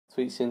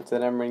Tweaks in.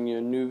 Today I'm bringing you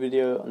a new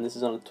video, and this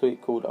is on a tweak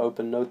called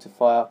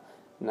OpenNotifier.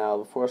 Now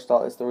before I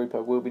start this, the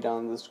repo will be down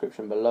in the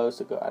description below,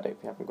 so go add it if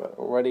you haven't got it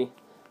already.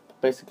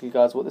 But basically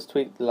guys, what this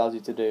tweak allows you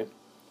to do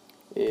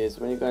is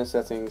when you go in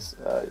settings,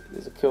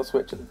 there's a kill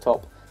switch at the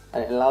top,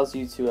 and it allows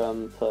you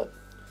to put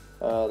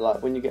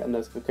like when you get a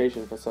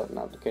notification for certain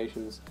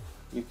applications,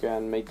 you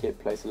can make it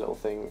place a little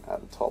thing at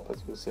the top. As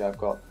you can see, I've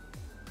got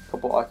a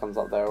couple icons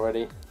up there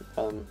already.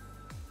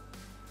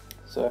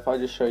 So if I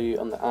just show you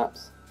on the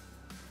apps,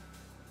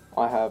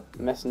 I have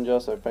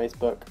Messenger, so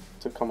Facebook,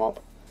 to come up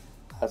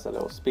as a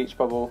little speech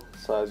bubble.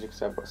 So as you can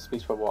see, I've got a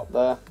speech bubble up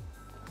there.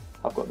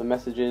 I've got the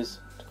messages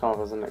to come up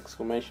as an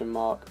exclamation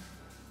mark,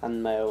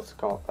 and mail to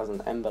come up as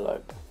an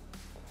envelope.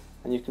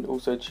 And you can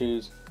also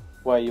choose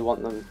where you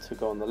want them to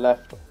go, on the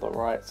left or the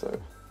right. So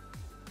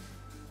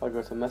if I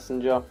go to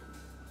Messenger,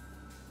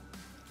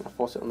 I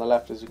force it on the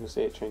left, as you can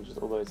see it changes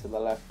all the way to the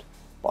left,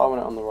 but I want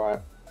it on the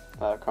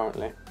right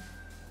currently.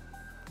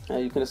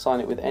 You can assign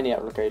it with any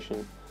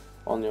application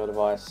on your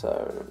device.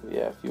 So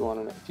yeah,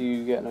 if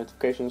you get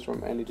notifications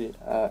from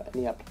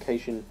any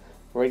application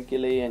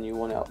regularly and you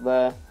want it up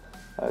there,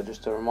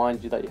 just to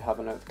remind you that you have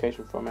a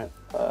notification from it,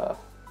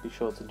 be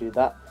sure to do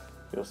that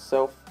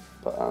yourself.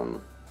 But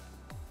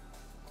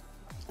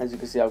as you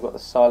can see, I've got the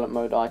silent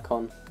mode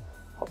icon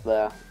up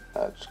there,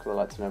 just because I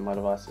like to know my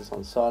device is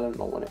on silent,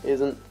 not when it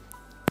isn't.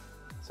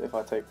 So if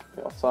I take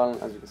it off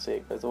silent, as you can see,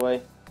 it goes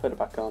away, put it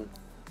back on,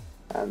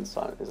 and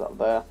silent is up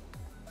there.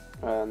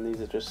 And these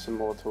are just some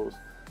more tools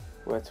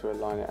where to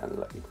align it, and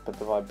you can put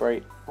the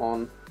vibrate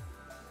on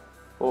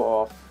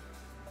or off,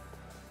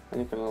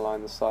 and you can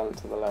align the silent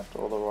to the left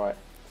or the right.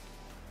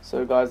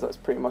 So guys, that's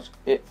pretty much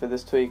it for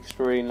this tweak. It's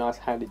a really nice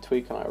handy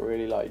tweak and I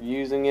really like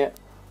using it.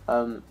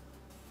 Sorry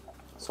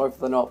for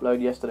the no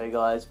upload yesterday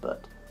guys,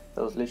 but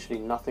there was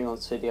literally nothing on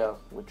Cydia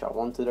which I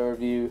wanted to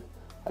review.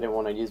 I didn't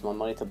want to use my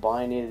money to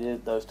buy any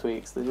of those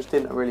tweaks. They just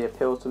didn't really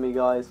appeal to me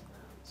guys.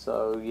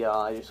 So yeah,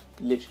 I just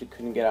literally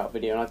couldn't get out a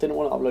video, and I didn't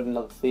want to upload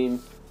another theme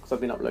because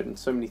I've been uploading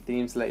so many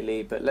themes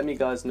lately. But let me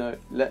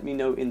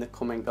know in the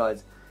comment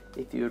guys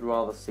if you would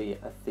rather see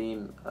a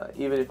theme,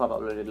 even if I've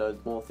uploaded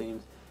loads more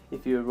themes,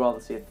 if you would rather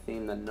see a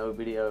theme than no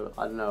video.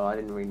 I don't know, I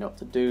didn't really know what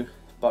to do.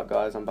 But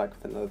guys, I'm back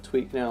with another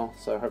tweak now,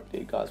 so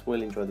hopefully you guys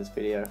will enjoy this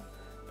video.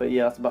 But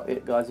yeah, that's about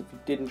it guys. If you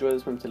did enjoy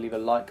this, remember to leave a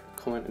like,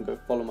 comment, and go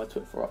follow my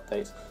Twitter for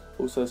updates.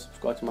 Also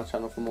subscribe to my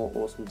channel for more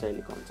awesome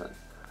daily content.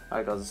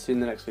 Alright guys, I'll see you in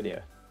the next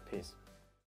video. Peace.